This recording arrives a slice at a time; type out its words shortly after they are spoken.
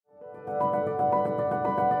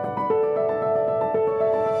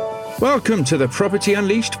Welcome to the Property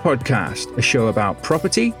Unleashed podcast, a show about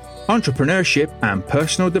property, entrepreneurship, and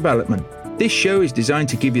personal development. This show is designed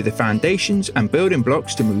to give you the foundations and building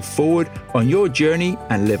blocks to move forward on your journey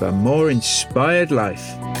and live a more inspired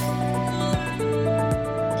life.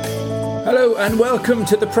 Hello and welcome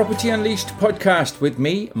to the Property Unleashed podcast with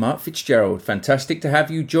me, Mark Fitzgerald. Fantastic to have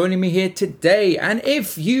you joining me here today. And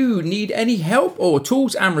if you need any help or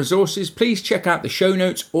tools and resources, please check out the show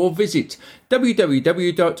notes or visit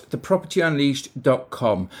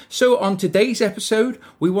www.thepropertyunleashed.com. So on today's episode,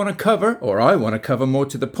 I want to cover more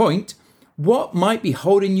to the point, what might be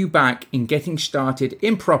holding you back in getting started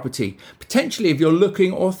in property, potentially if you're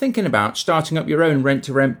looking or thinking about starting up your own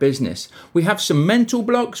rent-to-rent business. We have some mental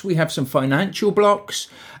blocks, we have some financial blocks,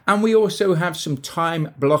 and we also have some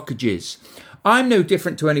time blockages. I'm no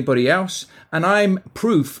different to anybody else, and I'm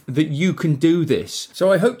proof that you can do this.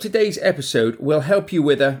 So I hope today's episode will help you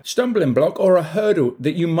with a stumbling block or a hurdle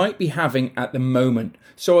that you might be having at the moment.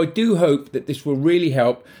 So I do hope that this will really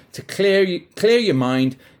help to clear your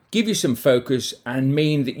mind, give you some focus, and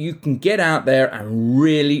mean that you can get out there and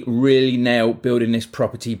really nail building this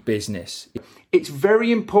property business. It's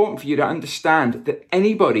very important for you to understand that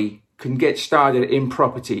anybody can get started in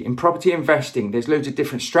property investing. There's loads of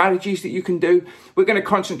different strategies that you can do. We're going to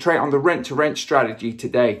concentrate on the rent-to-rent strategy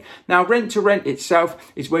today. Now, rent-to-rent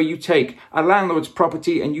itself is where you take a landlord's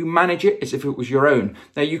property and you manage it as if it was your own.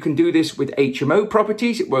 Now, you can do this with HMO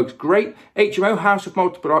properties. It works great. HMO, house of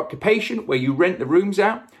multiple occupation, where you rent the rooms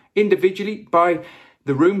out individually by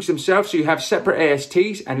the rooms themselves, so you have separate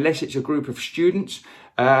ASTs unless it's a group of students.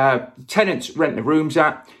 Tenants rent the rooms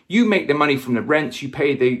out, you make the money from the rents, you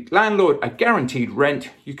pay the landlord a guaranteed rent,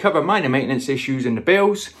 you cover minor maintenance issues and the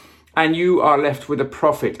bills, and you are left with a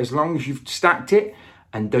profit as long as you've stacked it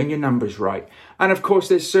and done your numbers right. And of course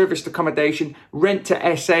there's serviced accommodation, rent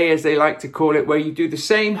to SA as they like to call it, where you do the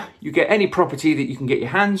same. You get any property that you can get your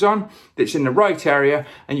hands on that's in the right area,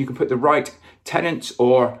 and you can put the right tenants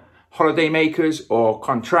or holiday makers or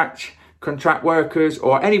contract workers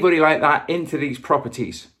or anybody like that into these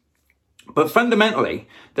properties. But fundamentally,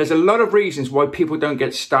 there's a lot of reasons why people don't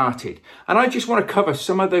get started. And I just want to cover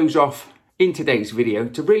some of those off in today's video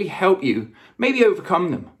to really help you maybe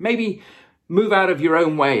overcome them, maybe move out of your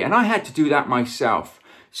own way. And I had to do that myself.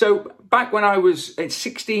 So back when I was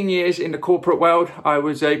 16 years in the corporate world, I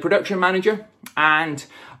was a production manager. And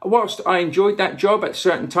whilst I enjoyed that job at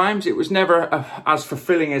certain times, it was never as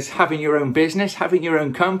fulfilling as having your own business, having your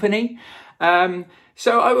own company.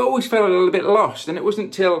 So I always felt a little bit lost. And it wasn't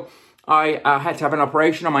until I had to have an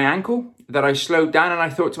operation on my ankle that I slowed down and I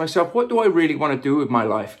thought to myself, what do I really want to do with my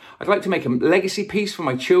life? I'd like to make a legacy piece for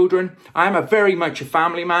my children. I am very much a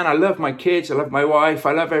family man. I love my kids. I love my wife.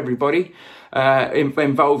 I love everybody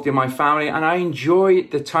involved in my family. And I enjoy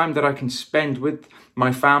the time that I can spend with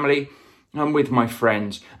my family and with my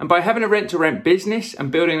friends. And by having a rent-to-rent business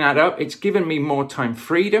and building that up, it's given me more time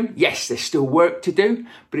freedom. Yes, there's still work to do,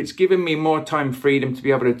 but it's given me more time freedom to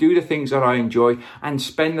be able to do the things that I enjoy and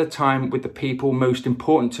spend the time with the people most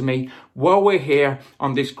important to me while we're here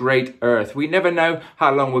on this great earth. We never know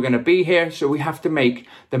how long we're going to be here, so we have to make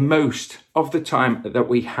the most of the time that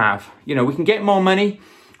we have. You know, we can get more money,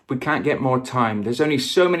 we can't get more time. There's only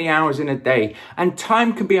so many hours in a day, and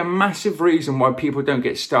time can be a massive reason why people don't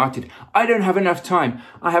get started. I don't have enough time.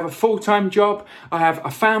 I have a full-time job, I have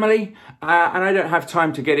a family, and I don't have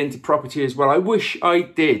time to get into property as well. I wish I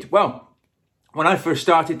did. Well, when I first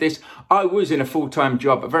started this, I was in a full-time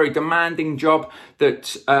job, a very demanding job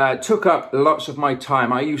that took up lots of my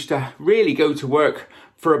time. I used to really go to work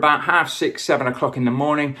for about 6:30, 7 o'clock in the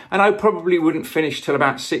morning, and I probably wouldn't finish till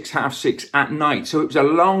about 6, 6:30 at night. So it was a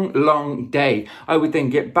long day. I would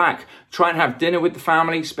then get back, try and have dinner with the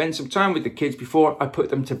family, spend some time with the kids before I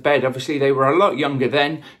put them to bed. Obviously, they were a lot younger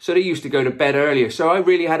then, so they used to go to bed earlier. So I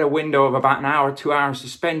really had a window of about an hour, 2 hours to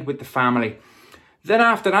spend with the family. Then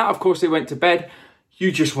after that, of course, they went to bed.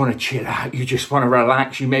 You just want to chill out. You just want to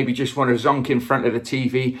relax. You maybe just want to zonk in front of the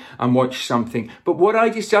TV and watch something. But what I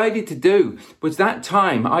decided to do was that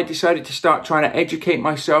time I decided to start trying to educate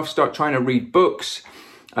myself, start trying to read books,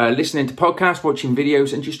 listening to podcasts, watching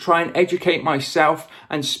videos, and just try and educate myself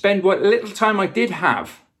and spend what little time I did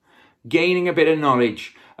have gaining a bit of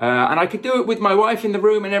knowledge. And I could do it with my wife in the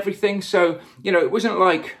room and everything. So, you know, it wasn't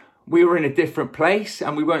like we were in a different place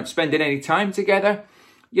and we weren't spending any time together.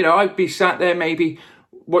 You know, I'd be sat there maybe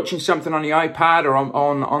watching something on the iPad or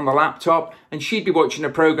on the laptop, and she'd be watching the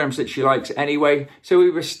programs that she likes anyway. So we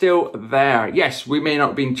were still there. Yes, we may not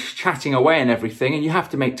have been chatting away and everything, and you have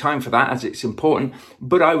to make time for that as it's important,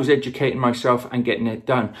 but I was educating myself and getting it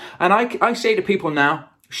done. And I say to people now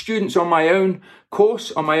students on my own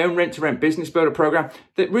course, on my own Rent to Rent Business Builder program,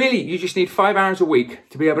 that really you just need 5 hours a week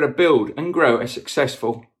to be able to build and grow a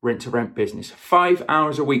successful rent to rent business. 5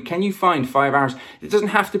 hours a week. Can you find 5 hours? It doesn't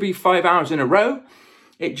have to be 5 hours in a row.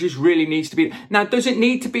 It just really needs to be. Now, does it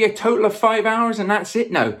need to be a total of 5 hours and that's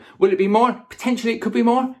it? No. Will it be more? Potentially it could be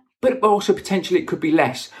more, but also potentially it could be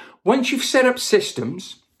less. Once you've set up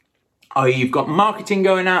systems, you've got marketing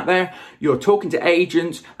going out there, you're talking to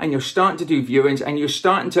agents and you're starting to do viewings and you're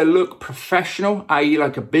starting to look professional, i.e.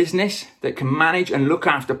 like a business that can manage and look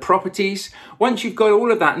after properties. Once you've got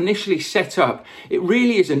all of that initially set up, it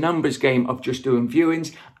really is a numbers game of just doing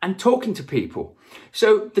viewings and talking to people.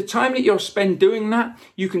 So the time that you'll spend doing that,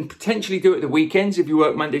 you can potentially do it the weekends if you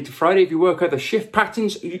work Monday to Friday, if you work other shift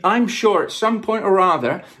patterns. I'm sure at some point or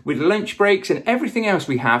other, with lunch breaks and everything else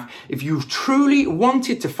we have, if you truly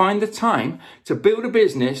wanted to find the time to build a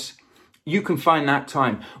business, you can find that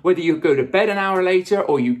time. Whether you go to bed an hour later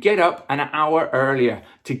or you get up an hour earlier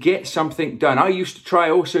to get something done. I used to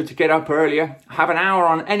try also to get up earlier, have an hour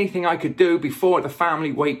on anything I could do before the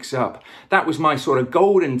family wakes up. That was my sort of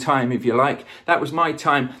golden time, if you like. That was my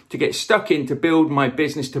time to get stuck in, to build my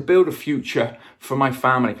business, to build a future for my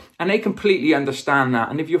family. And they completely understand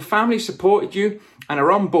that. And if your family supported you and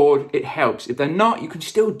are on board, it helps. If they're not, you can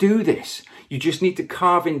still do this. You just need to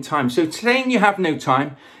carve in time. So saying you have no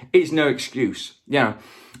time is no excuse. Yeah.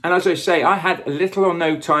 And as I say, I had little or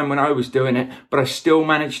no time when I was doing it, but I still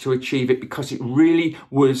managed to achieve it because it really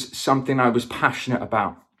was something I was passionate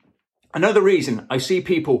about. Another reason I see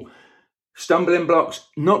people stumbling blocks,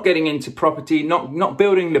 not getting into property, not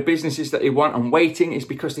building the businesses that they want and waiting is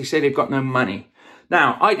because they say they've got no money.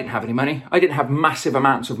 Now, I didn't have any money. I didn't have massive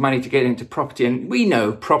amounts of money to get into property. And we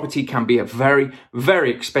know property can be a very,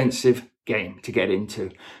 very expensive game to get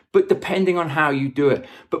into, but depending on how you do it.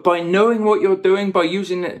 But by knowing what you're doing, by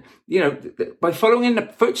using it, by following in the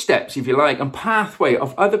footsteps, if you like, and pathway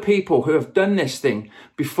of other people who have done this thing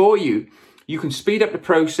before you, you can speed up the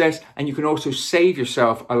process and you can also save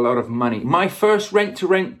yourself a lot of money. My first rent to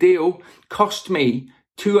rent deal cost me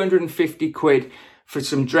 250 quid for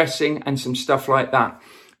some dressing and some stuff like that.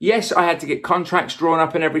 Yes, I had to get contracts drawn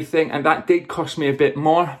up and everything, and that did cost me a bit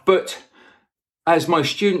more, but as my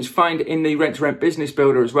students find in the Rent to Rent Business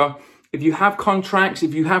Builder as well, if you have contracts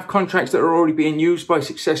that are already being used by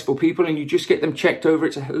successful people and you just get them checked over,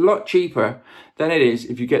 it's a lot cheaper than it is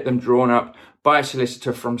if you get them drawn up by a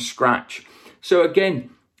solicitor from scratch. So again,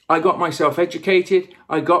 I got myself educated.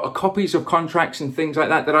 I got copies of contracts and things like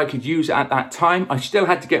that I could use at that time. I still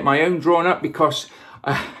had to get my own drawn up because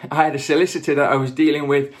I had a solicitor that I was dealing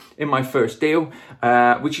with in my first deal,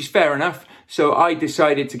 which is fair enough. So I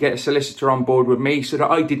decided to get a solicitor on board with me so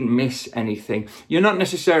that I didn't miss anything. You're not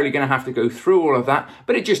necessarily going to have to go through all of that,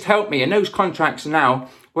 but it just helped me. And those contracts are now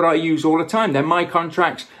what I use all the time. They're my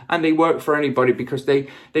contracts and they work for anybody because they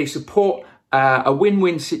support a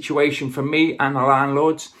win-win situation for me and the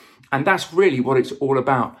landlords. And that's really what it's all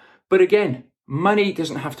about. But again, money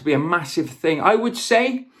doesn't have to be a massive thing. I would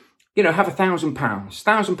say, have £1,000.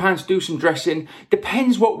 £1,000 to do some dressing.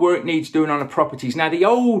 Depends what work needs doing on the properties. Now, the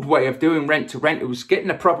old way of doing rent to rent, it was getting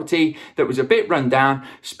a property that was a bit run down,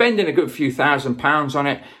 spending a good few £1,000s on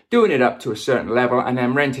it, doing it up to a certain level, and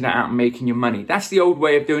then renting it out and making your money. That's the old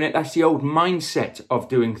way of doing it. That's the old mindset of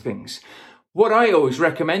doing things. What I always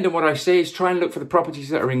recommend and what I say is try and look for the properties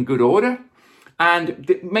that are in good order.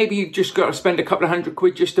 And maybe you've just got to spend a couple of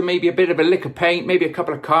 £100 just to maybe a bit of a lick of paint, maybe a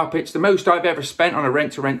couple of carpets. The most I've ever spent on a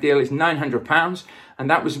rent-to-rent deal is £900. And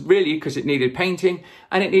that was really because it needed painting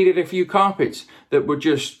and it needed a few carpets that were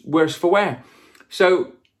just worse for wear.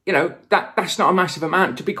 So, that's not a massive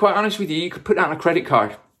amount. To be quite honest with you, you could put that on a credit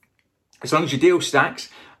card. As long as your deal stacks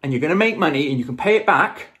and you're going to make money and you can pay it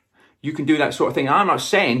back, you can do that sort of thing. I'm not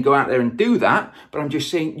saying go out there and do that, but I'm just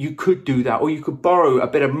saying you could do that, or you could borrow a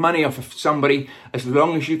bit of money off of somebody as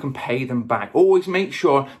long as you can pay them back. Always make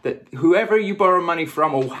sure that whoever you borrow money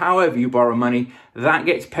from or however you borrow money, that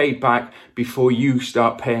gets paid back before you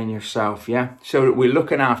start paying yourself, yeah? So that we're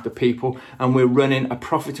looking after people and we're running a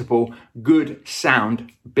profitable, good,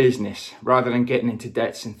 sound business rather than getting into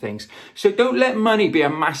debts and things. So don't let money be a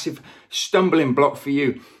massive stumbling block for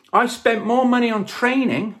you. I spent more money on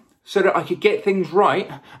training so that I could get things right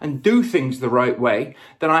and do things the right way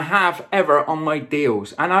than I have ever on my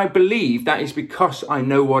deals. And I believe that is because I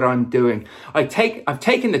know what I'm doing. I've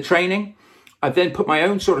taken the training, I've then put my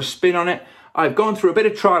own sort of spin on it. I've gone through a bit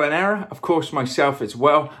of trial and error, of course, myself as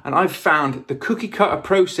well. And I've found the cookie cutter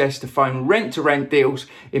process to find rent-to-rent deals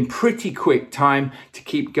in pretty quick time to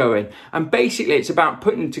keep going. And basically, it's about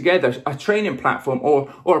putting together a training platform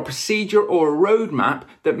or a procedure or a roadmap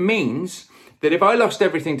that means that if I lost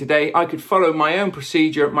everything today, I could follow my own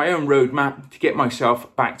procedure, my own roadmap to get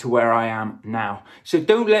myself back to where I am now. So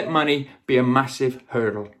don't let money be a massive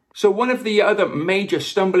hurdle. So one of the other major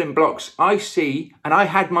stumbling blocks I see, and I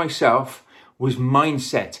had myself, was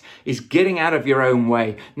mindset, is getting out of your own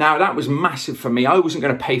way. Now that was massive for me. I wasn't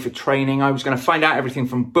going to pay for training. I was going to find out everything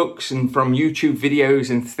from books and from YouTube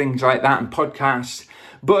videos and things like that and podcasts.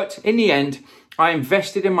 But in the end, I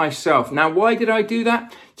invested in myself. Now, why did I do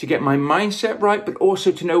that? To get my mindset right, but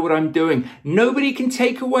also to know what I'm doing. Nobody can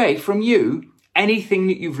take away from you anything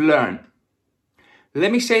that you've learned.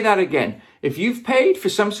 Let me say that again. If you've paid for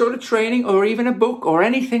some sort of training or even a book or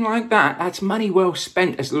anything like that, that's money well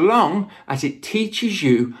spent as long as it teaches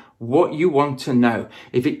you what you want to know.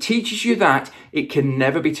 If it teaches you that, it can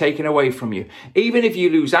never be taken away from you. Even if you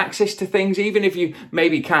lose access to things, even if you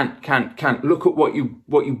maybe can't look at what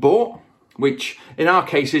you bought, which in our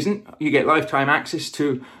case isn't, you get lifetime access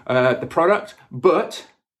to the product, but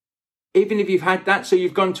even if you've had that, so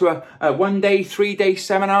you've gone to a 1-day, 3-day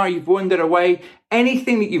seminar, you've wandered away,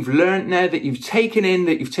 anything that you've learned there, that you've taken in,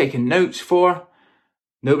 that you've taken notes for,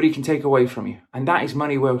 nobody can take away from you. And that is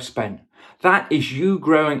money well spent. That is you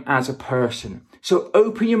growing as a person. So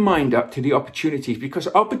open your mind up to the opportunities, because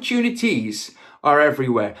opportunities are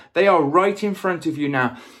everywhere. They are right in front of you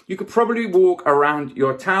now. You could probably walk around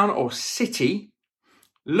your town or city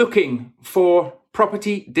looking for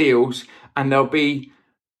property deals, and there'll be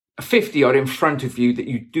 50 odd in front of you that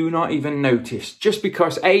you do not even notice, just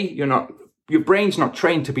because your brain's not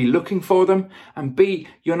trained to be looking for them, and B,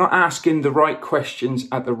 you're not asking the right questions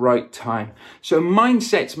at the right time. So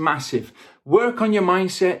mindset's massive. Work on your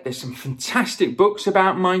mindset. There's some fantastic books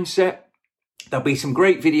about mindset. There'll be some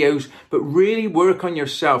great videos, but really work on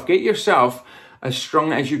yourself. Get yourself as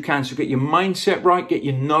strong as you can. So get your mindset right, get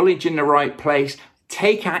your knowledge in the right place,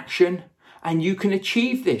 take action, and you can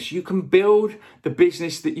achieve this. You can build the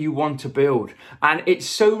business that you want to build. And it's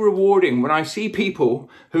so rewarding when I see people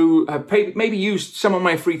who have maybe used some of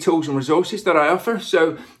my free tools and resources that I offer.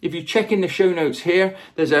 So if you check in the show notes here,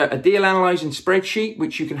 there's a deal analyzing spreadsheet,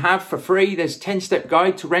 which you can have for free. There's a 10-step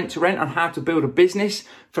guide to rent on how to build a business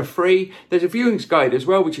for free. There's a viewings guide as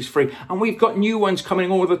well, which is free. And we've got new ones coming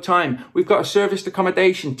all the time. We've got a serviced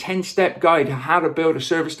accommodation 10-step guide, how to build a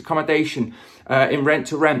serviced accommodation in rent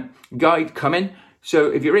to rent guide coming. So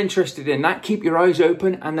if you're interested in that, keep your eyes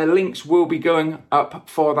open, and the links will be going up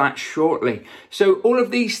for that shortly. So all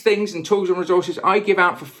of these things and tools and resources I give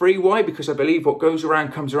out for free. Why? Because I believe what goes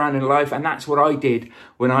around comes around in life, and that's what I did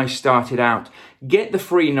when I started out. Get the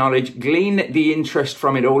free knowledge, glean the interest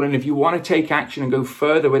from it all, and if you want to take action and go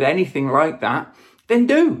further with anything like that, then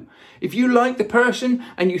do. If you like the person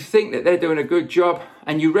and you think that they're doing a good job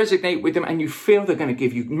and you resonate with them and you feel they're going to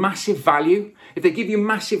give you massive value, if they give you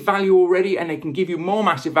massive value already and they can give you more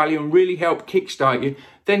massive value and really help kickstart you,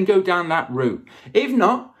 then go down that route. If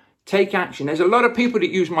not, take action. There's a lot of people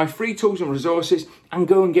that use my free tools and resources and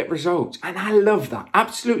go and get results. And I love that.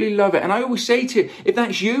 Absolutely love it. And I always say to you, if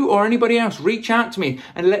that's you or anybody else, reach out to me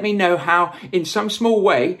and let me know how, in some small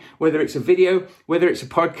way, whether it's a video, whether it's a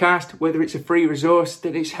podcast, whether it's a free resource,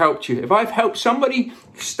 that it's helped you. If I've helped somebody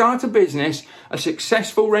start a business, a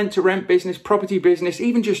successful rent-to-rent business, property business,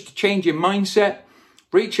 even just to change your mindset,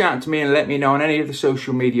 reach out to me and let me know on any of the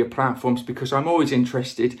social media platforms, because I'm always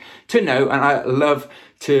interested to know, and I love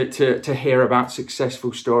to hear about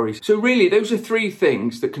successful stories. So really, those are 3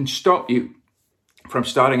 things that can stop you from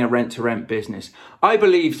starting a rent-to-rent business. I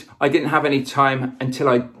believed I didn't have any time until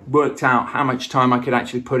I worked out how much time I could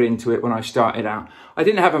actually put into it when I started out. I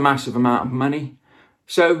didn't have a massive amount of money.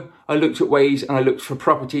 So I looked at ways and I looked for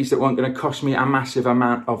properties that weren't going to cost me a massive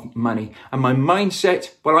amount of money. And my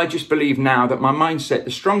mindset, well, I just believe now that my mindset,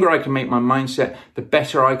 the stronger I can make my mindset, the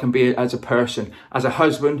better I can be as a person, as a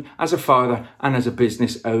husband, as a father, and as a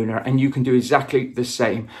business owner. And you can do exactly the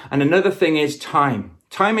same. And another thing is time.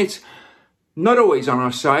 Time is not always on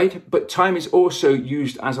our side, but time is also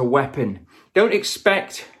used as a weapon. Don't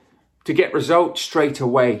expect to get results straight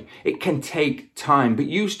away. It can take time, but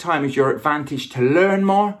use time as your advantage to learn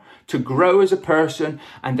more, to grow as a person,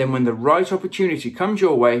 and then when the right opportunity comes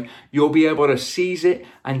your way, you'll be able to seize it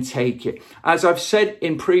and take it. As I've said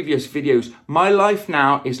in previous videos, my life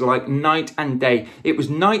now is like night and day. It was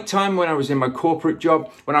nighttime when I was in my corporate job,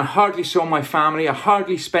 when I hardly saw my family, I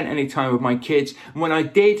hardly spent any time with my kids. And when I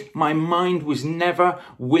did, my mind was never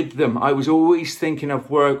with them. I was always thinking of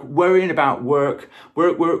work, worrying about work.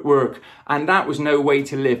 And that was no way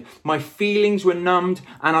to live. My feelings were numbed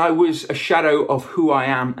and I was a shadow of who I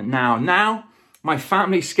am now. Now, my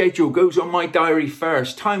family schedule goes on my diary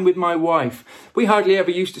first. Time with my wife. We hardly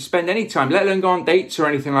ever used to spend any time, let alone go on dates or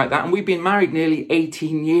anything like that. And we've been married nearly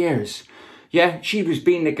 18 years. Yeah, she was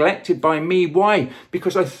being neglected by me. Why?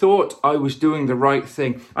 Because I thought I was doing the right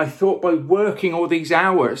thing. I thought by working all these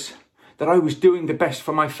hours that I was doing the best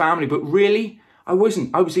for my family, but really, I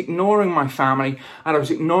wasn't. I was ignoring my family, and I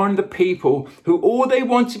was ignoring the people who all they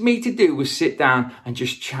wanted me to do was sit down and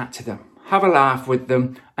just chat to them, have a laugh with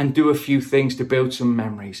them, and do a few things to build some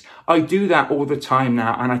memories. I do that all the time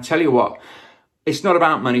now, and I tell you what, it's not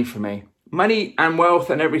about money for me. Money and wealth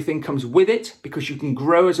and everything comes with it because you can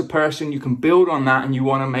grow as a person, you can build on that, and you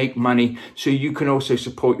want to make money so you can also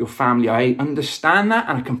support your family. I understand that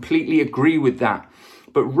and I completely agree with that.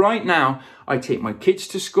 But right now, I take my kids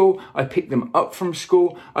to school, I pick them up from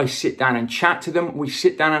school, I sit down and chat to them, we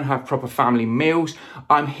sit down and have proper family meals.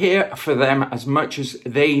 I'm here for them as much as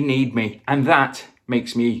they need me, and that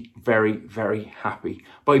makes me very, very happy.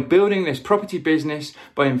 By building this property business,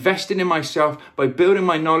 by investing in myself, by building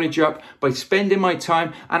my knowledge up, by spending my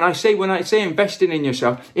time, and when I say investing in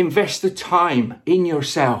yourself, invest the time in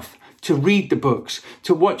yourself to read the books,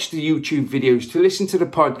 to watch the YouTube videos, to listen to the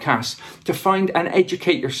podcasts, to find and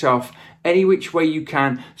educate yourself any which way you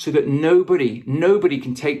can so that nobody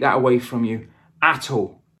can take that away from you at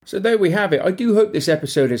all. So there we have it. I do hope this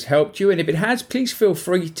episode has helped you, and if it has, please feel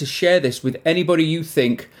free to share this with anybody you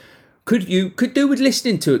think could do with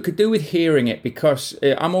listening to it, could do with hearing it, because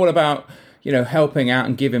I'm all about helping out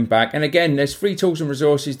and giving back. And again, there's free tools and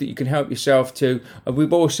resources that you can help yourself to.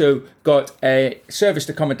 We've also got a serviced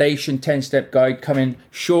accommodation 10-step guide coming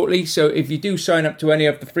shortly. So if you do sign up to any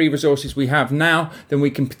of the free resources we have now, then we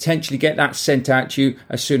can potentially get that sent out to you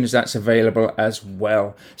as soon as that's available as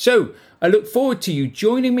well. So I look forward to you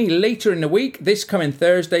joining me later in the week. This coming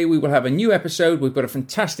Thursday, we will have a new episode. We've got a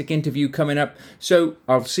fantastic interview coming up. So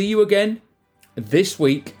I'll see you again this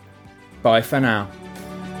week. Bye for now.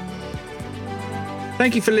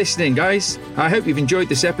 Thank you for listening, guys. I hope you've enjoyed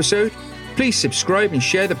this episode. Please subscribe and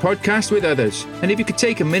share the podcast with others. And if you could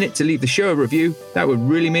take a minute to leave the show a review, that would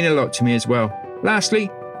really mean a lot to me as well. Lastly,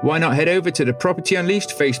 why not head over to the Property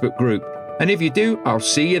Unleashed Facebook group? And if you do, I'll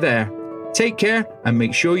see you there. Take care and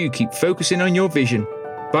make sure you keep focusing on your vision.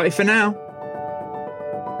 Bye for now.